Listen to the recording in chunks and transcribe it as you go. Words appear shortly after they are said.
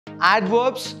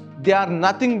Adverbs, they are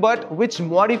nothing but which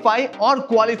modify or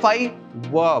qualify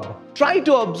verb. Try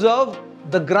to observe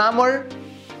the grammar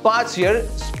parts here.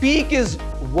 Speak is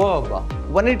verb.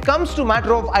 When it comes to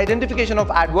matter of identification of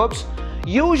adverbs,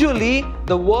 usually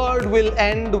the word will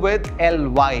end with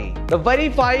ly. The very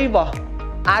five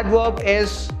adverb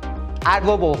is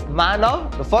adverb of manner,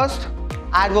 the first,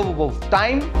 adverb of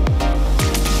time,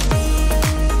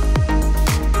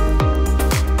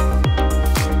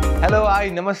 hello, hi,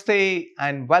 namaste,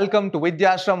 and welcome to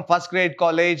Vidhyaashram First Grade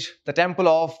College, the Temple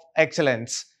of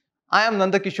Excellence. I am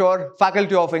Nandakishore,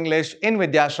 Faculty of English in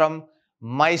Vidhyaashram,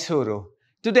 MYSURU.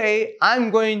 Today, I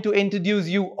am going to introduce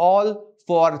you all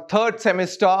for third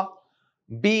semester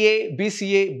B.A,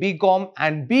 B.C.A, B.Com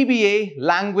and B.B.A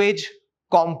language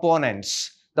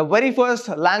components. The very first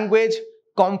language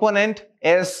component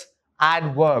is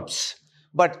adverbs.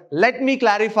 But let me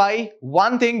clarify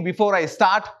one thing before I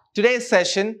start today's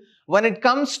session. When it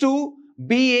comes to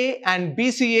B.A and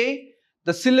B.C.A,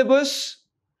 the syllabus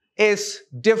is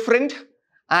different,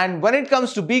 and when it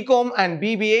comes to B.Com and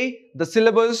B.B.A, the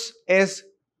syllabus is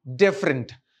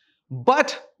different.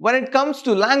 But when it comes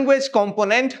to language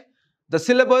component, the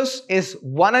syllabus is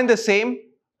one and the same.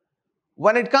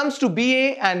 When it comes to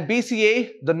B.A and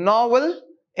B.C.A, the novel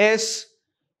is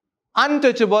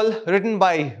Untouchable, written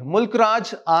by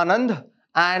Mulkraj Anand,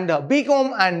 and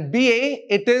B.Com and B.A,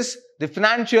 it is The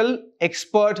Financial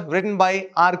Expert, written by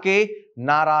R.K.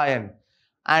 Narayan.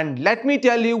 And let me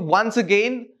tell you once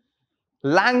again,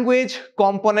 language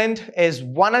component is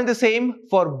one and the same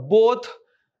for both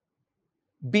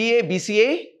B.A,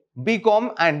 B.C.A,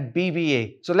 B.Com and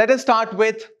B.B.A. So let us start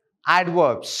with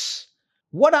adverbs.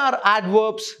 What are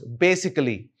adverbs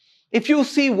basically? If you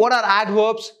see what are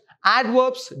adverbs,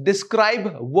 adverbs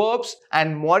describe verbs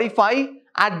and modify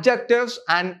adjectives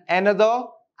and another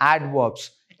adverbs.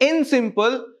 In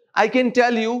simple, I can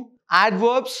tell you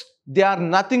adverbs, they are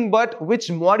nothing but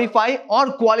which modify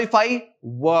or qualify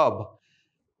verb.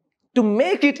 To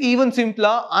make it even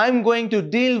simpler, I'm going to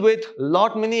deal with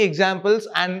many examples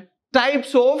and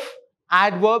types of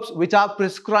adverbs which are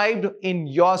prescribed in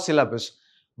your syllabus.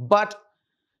 But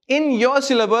in your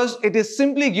syllabus, it is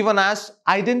simply given as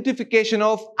identification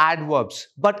of adverbs.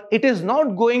 But it is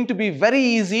not going to be very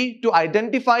easy to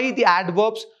identify the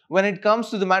adverbs when it comes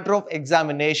to the matter of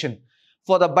examination.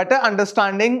 For the better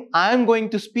understanding, I am going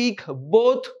to speak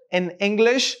both in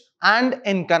English and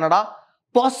in Kannada.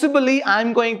 Possibly, I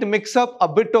am going to mix up a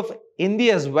bit of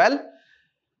Hindi as well.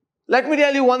 Let me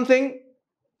tell you one thing.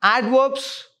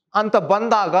 Adverbs anta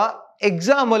bandaga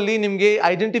exam alli nimge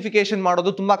identification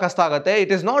madodu tumba kasta agate.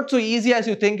 It is not so easy as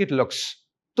you think it looks.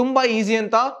 Tumba easy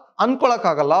anta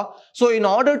ankolakagalla. So in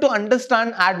order to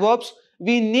understand adverbs,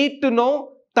 we need to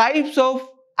know types of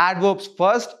adverbs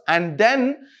first, and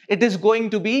then it is going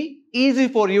to be easy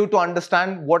for you to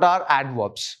understand what are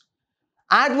adverbs.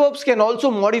 Adverbs can also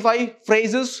modify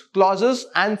phrases, clauses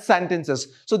and sentences.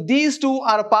 So these two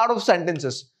are a part of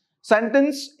sentences.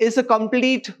 Sentence is a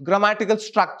complete grammatical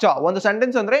structure. One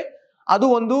sentence andre adu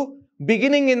ondu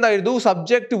beginning inda idu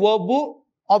subject, verb,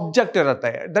 object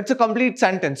irutte. That's a complete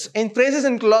sentence. In phrases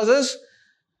and clauses,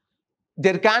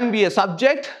 there can be a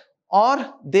subject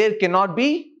or there cannot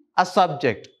be a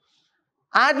subject.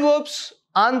 Adverbs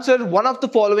answer one of the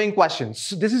following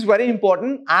questions. This is very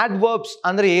important. Adverbs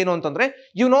andre enu antandre,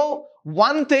 you know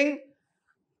one thing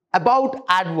about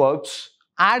adverbs.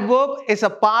 Adverb is a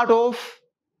part of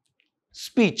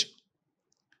speech.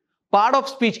 Part of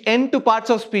speech, end to parts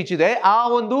of speech ide. Aa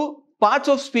ondu parts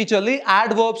of speech alli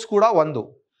adverbs kuda ondu.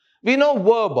 We know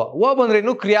verb. Verb andre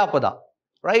enu kriyapada,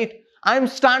 right? I am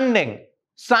standing.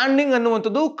 Standing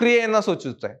ಅನ್ನುವಂಥದ್ದು ಕ್ರಿಯೆಯನ್ನು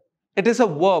ಸೂಚಿಸುತ್ತೆ. It is a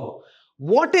verb.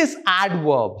 What is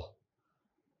adverb?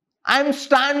 I am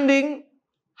standing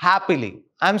happily.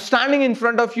 I am standing in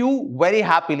front of you very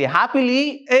happily.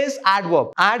 Happily is adverb.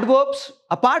 Adverbs,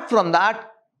 apart from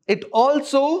that, it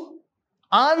also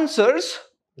answers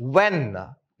when.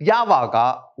 Yavaga.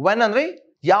 When andre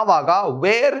yavaga,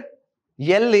 where,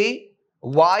 yelli,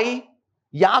 why,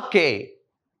 yake,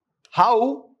 how,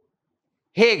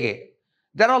 hege.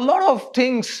 There are a lot of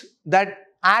things that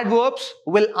adverbs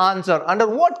will answer. Under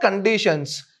what conditions?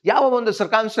 Yava ಒಂದು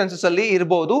circumstances ಅಲ್ಲಿ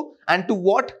ಇರಬಹುದು and to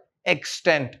what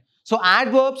extent. So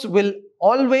adverbs will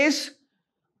always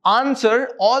answer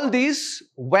all these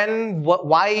when,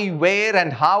 why, where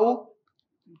and how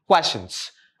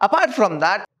questions. Apart from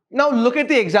that, now look at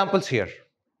the examples here.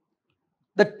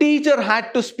 The teacher had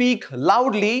to speak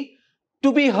loudly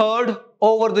to be heard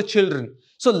over the children.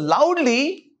 So loudly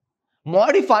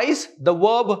modifies the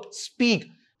verb speak.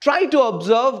 Try to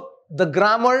observe the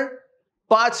grammar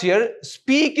parts here.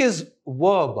 Speak is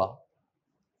verb.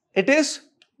 It is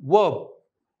verb.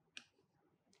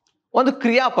 ಒಂದು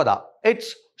ಕ್ರಿಯಾಪದ. It's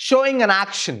showing an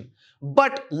action.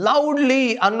 But loudly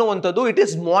ಅನ್ನುವಂಥದ್ದು it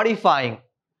is modifying.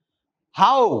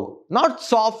 How? Not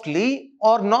softly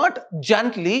or not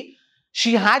gently.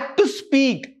 She had to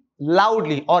speak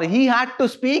loudly or he had to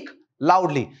speak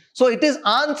loudly. So it is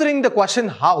answering the question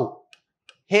how.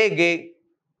 Hege.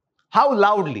 How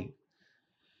loudly?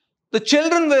 The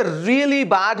children were really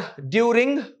bad during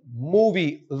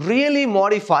movie. Really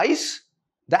modifies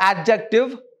the adjective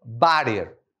bad here.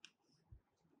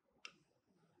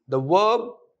 The verb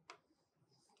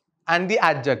and the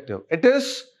adjective. It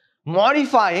is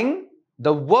modifying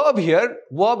the verb here.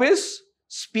 Verb is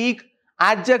speak.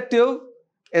 Adjective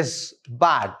is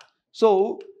bad. So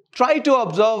try to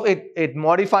observe it. It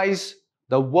modifies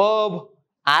the verb,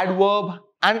 adverb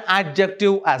and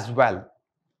adjective as well.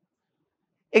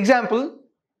 Example,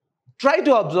 try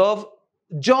to observe.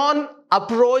 John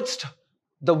approached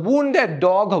the wounded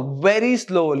dog very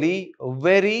slowly,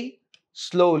 very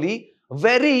slowly.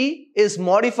 Very is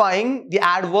modifying the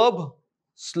adverb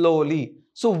slowly.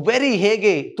 So very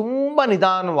hege, tumba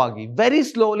nidanavagi. Very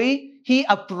slowly he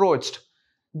approached.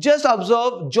 Just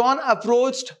observe, John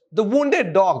approached the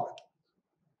wounded dog.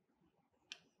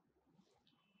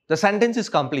 The sentence is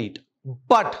complete.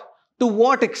 But to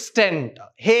what extent?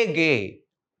 Hege,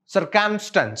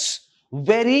 circumstance.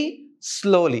 Very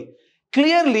slowly.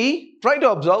 Clearly, try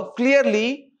to observe,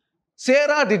 clearly,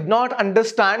 Sarah did not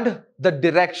understand the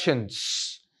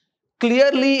directions.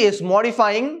 Clearly is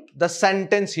modifying the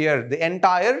sentence here, the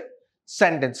entire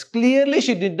sentence. Clearly,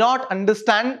 she did not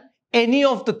understand any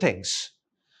of the things.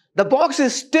 The box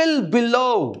is still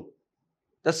below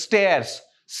the stairs.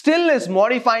 Still is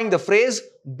modifying the phrase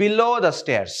below the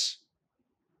stairs.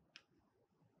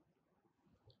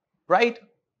 Right?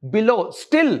 Below,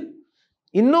 still.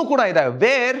 Innu kuda ida.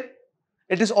 Where?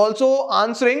 It is also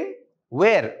answering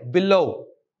where? Below.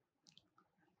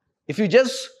 If you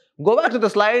just go back to the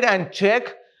slide and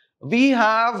check, we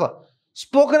have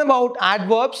spoken about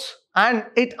adverbs and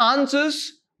it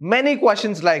answers many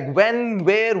questions like when,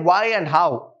 where, why and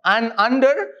how and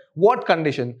under what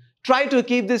condition. Try to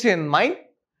keep this in mind.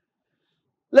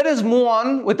 Let us move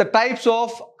on with the types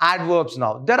of adverbs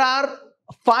now. There are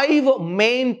 5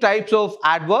 main types of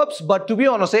adverbs, but to be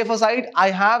on a safer side,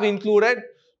 I have included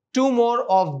 2 more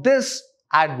of this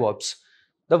adverbs.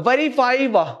 The very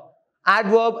 5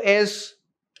 adverb is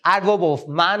adverb of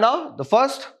manner, the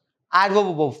first,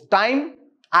 adverb of time,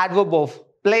 adverb of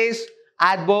place,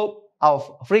 adverb of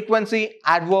frequency,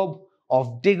 adverb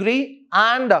of degree,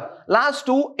 and last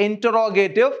 2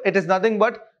 interrogative. It is nothing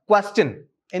but question.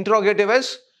 Interrogative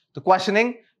is the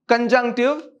questioning.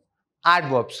 Conjunctive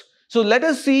adverbs. So let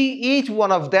us see each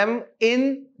one of them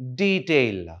in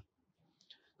detail.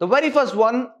 The very first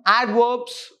one,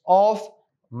 adverbs of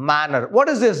manner. What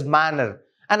is this manner?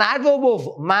 An adverb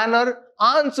of manner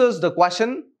answers the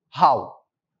question how.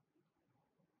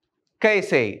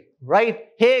 Kaise, right?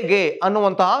 Hege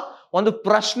annuvantaha ಒಂದು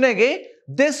ಪ್ರಶ್ನೆಗೆ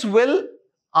this will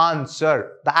answer.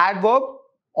 The adverb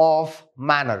of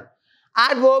manner.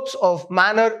 Adverbs of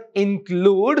manner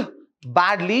include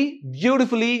badly,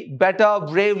 beautifully, better,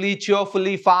 bravely,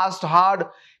 cheerfully, fast, hard,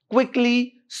 quickly,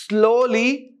 slowly,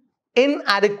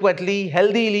 inadequately,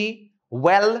 healthily,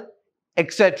 well,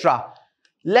 etc.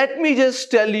 Let me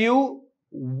just tell you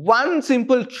one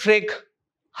simple trick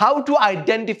how to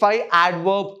identify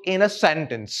adverb in a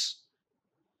sentence.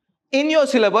 In your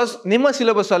syllabus, ನಿಮ್ಮ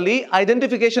syllabus ಅಲ್ಲಿ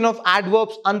identification of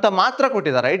adverbs ಅಂತ ಮಾತ್ರ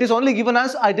ಕೊಟ್ಟಿದ್ದಾರೆ. It is only given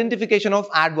as identification of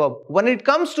adverb. When it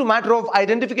comes to matter of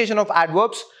identification of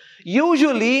adverbs,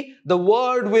 usually the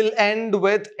word will end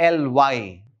with ly.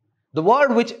 The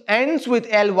word which ends with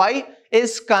ly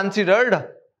is considered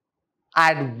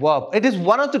adverb. It is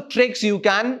one of the tricks you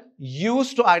can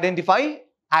use to identify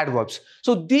adverbs.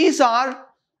 So these are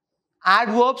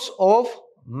adverbs of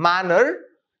manner.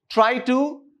 Try to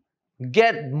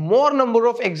get more number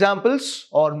of examples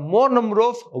or more number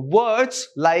of words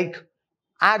like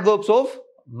adverbs of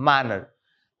manner.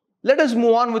 Let us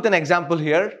move on with an example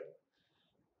here.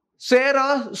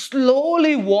 Sarah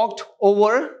slowly walked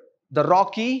over the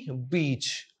rocky beach.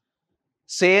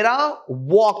 Sarah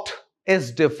walked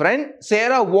is different.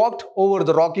 Sarah walked over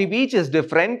the rocky beach is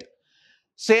different.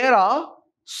 Sarah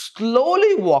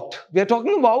slowly walked. We are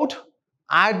talking about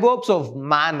adverbs of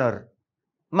manner.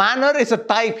 Manner is a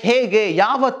type. Hege,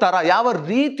 yava tara, yava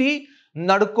reeti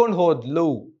nadkond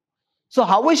hodlu. So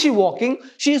how is she walking?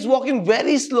 She is walking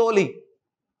very slowly.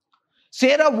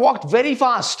 Sarah walked very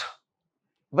fast.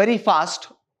 Very fast.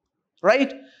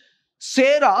 Right?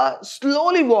 Sarah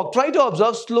slowly walked. Try to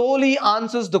observe. Slowly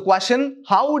answers the question.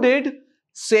 How did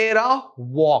Sarah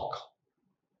walk?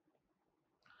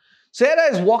 Sarah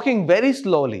is walking very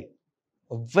slowly.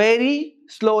 very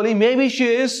slowly. Maybe she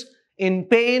is in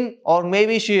pain or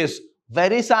maybe she is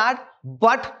very sad.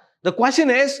 But the question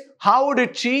is, how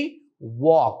did she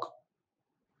walk?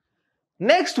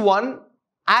 Next one,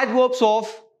 adverbs of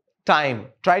time.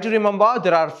 Try to remember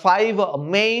there are 5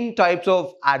 main types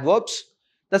of adverbs.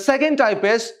 The second type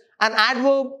is an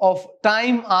adverb of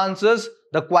time answers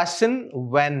the question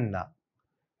when.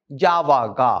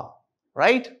 Yavaga,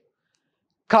 right?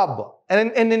 Kab.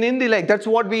 And in Hindi, like that's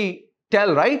what we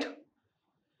tell, right?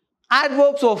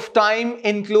 Adverbs of time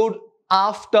include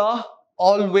after,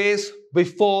 always,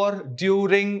 before,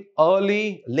 during,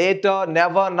 early, later,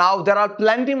 never, now. There are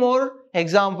plenty more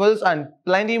examples and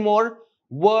plenty more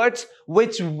words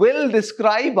which will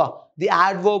describe the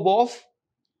adverb of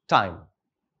time.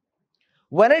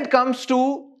 When it comes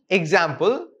to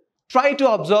example, try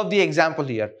to observe the example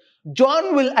here.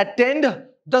 John will attend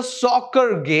the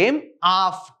soccer game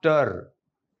after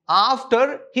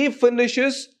he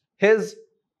finishes his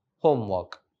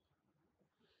homework.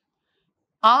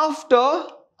 After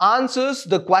answers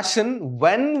the question,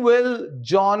 when will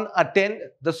John attend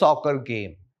the soccer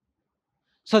game?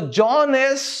 So John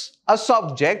is a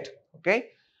subject, okay,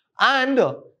 and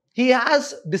he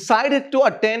has decided to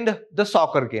attend the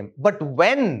soccer game. But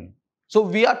when? So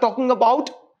we are talking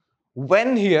about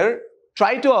when here.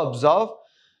 Try to observe.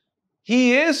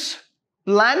 He is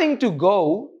planning to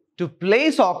go to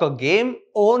play soccer game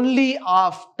only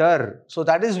after. So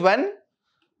that is when?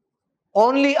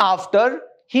 Only after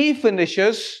he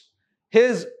finishes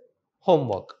his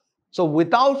homework. So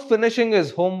without finishing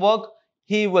his homework,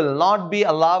 he will not be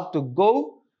allowed to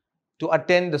go to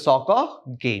attend the soccer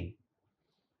game.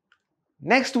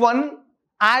 Next one,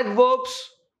 adverbs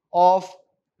of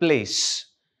place.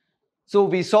 So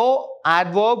we saw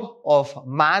adverb of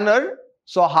manner.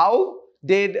 So how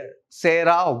did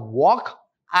Sarah walk?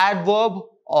 Adverb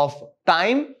of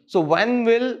time. So when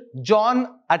will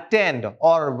John attend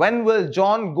or when will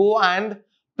John go and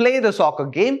play the soccer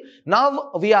game?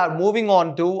 Now we are moving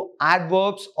on to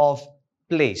adverbs of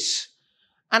place.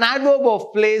 An adverb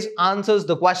of place answers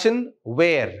the question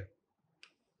where.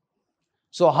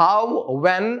 So how,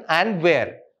 when and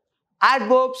where.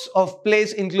 Adverbs of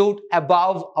place include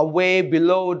above, away,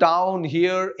 below, down,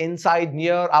 here, inside,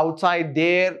 near, outside,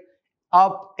 there,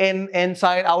 up, in,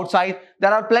 inside, outside.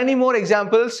 There are plenty more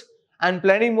examples and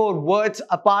plenty more words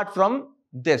apart from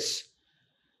this.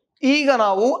 ಈಗ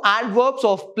ನಾವು adverbs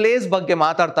of place ಬಗ್ಗೆ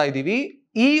ಮಾತಾಡ್ತಾ ಇದ್ದೀವಿ.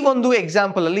 ಈ ಒಂದು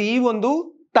example ಅಲ್ಲಿ, ಈ ಒಂದು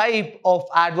type of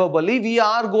adverb ಅಲ್ಲಿ we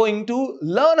are going to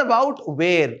learn about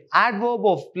where. Adverb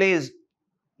of place,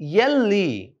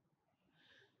 ಎಲ್ಲಿ.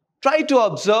 Try to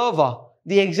observe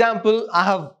the example I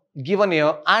have given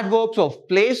here. Adverbs of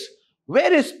place.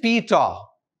 Where is Peter?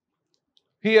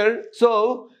 Here, so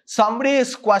somebody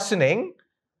is questioning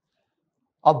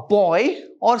a boy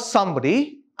or somebody,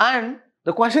 and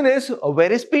the question is,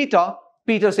 where is Peter?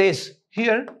 Peter says,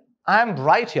 here, I am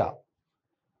right here.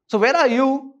 So where are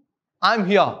you? I am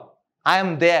here. I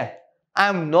am there. I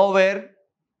am nowhere.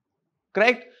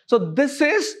 Correct? So this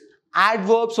is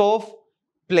adverbs of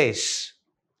place.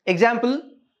 Example,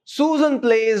 Susan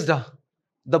placed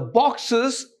the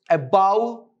boxes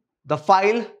above the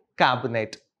file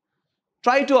cabinet.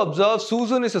 Try to observe.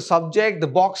 Susan is a subject. The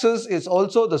boxes is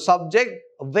also the subject.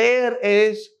 Where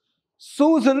is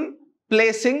Susan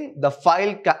placing the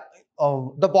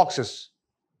the boxes?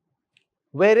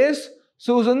 Where is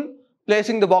Susan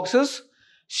placing the boxes?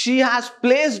 She has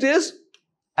placed it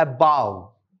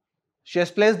above. She has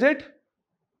placed it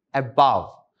above.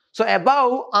 So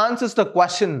above answers the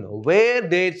question, where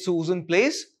did Susan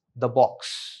place the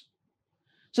box?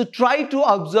 So try to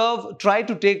observe, try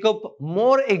to take up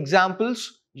more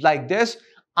examples like this.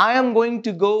 I am going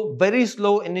to go very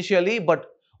slow initially, but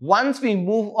once we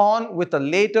move on with the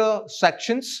later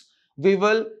sections, we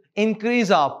will increase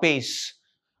our pace.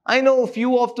 I know a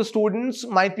few of the students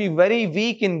might be very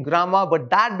weak in grammar, but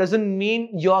that doesn't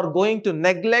mean you are going to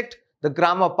neglect the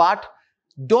grammar part.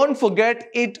 Don't forget,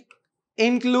 it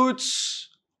includes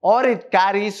or it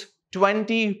carries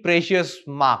 20 precious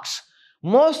marks.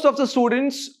 Most of the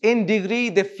students in degree,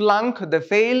 they flunk, they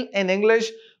fail in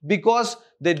English because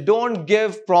they don't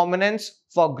give prominence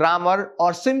for grammar,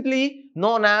 or simply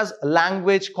known as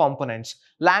language components.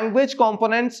 Language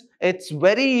components, it's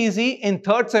very easy in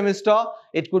 3rd semester.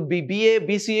 It could be B.A,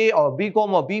 B.C.A or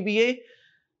B.Com or B.B.A.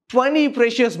 20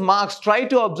 precious marks. Try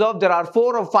to observe, there are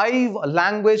 4 or 5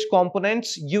 language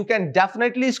components. You can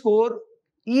definitely score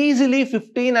easily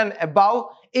 15 and above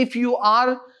if you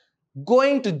are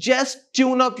going to just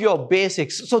tune up your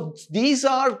basics. So these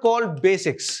are called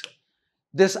basics.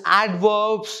 This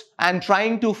adverbs and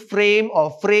trying to frame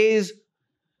or phrase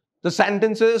the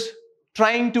sentences,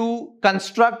 trying to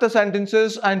construct the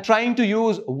sentences and trying to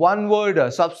use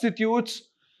one-word substitutes.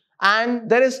 And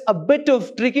there is a bit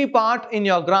of tricky part in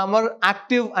your grammar,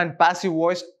 active and passive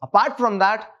voice. Apart from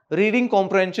that, reading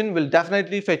comprehension will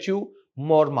definitely fetch you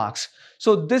more marks.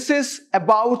 So this is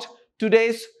about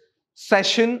today's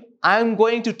session. I am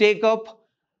going to take up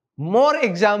more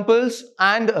examples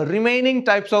and remaining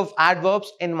types of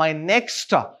adverbs in my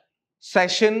next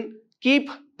session. Keep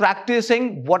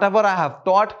practicing whatever I have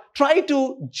taught. Try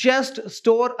to just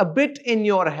store a bit in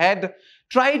your head.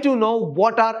 Try to know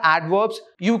what are adverbs.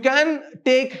 You can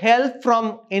take help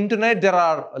from internet. There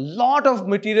are a lot of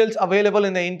materials available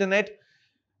in the internet.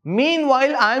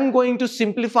 Meanwhile, I am going to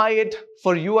simplify it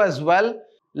for you as well.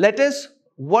 Let us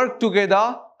work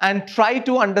together and try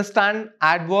to understand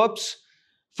adverbs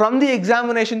from the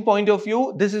examination point of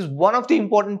view. This is one of the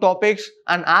important topics,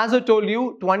 and as I told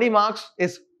you, 20 marks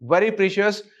is very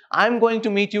precious. I'm going to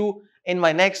meet you in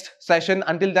my next session.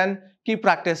 Until then, keep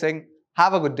practicing.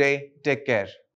 Have a good day. Take care.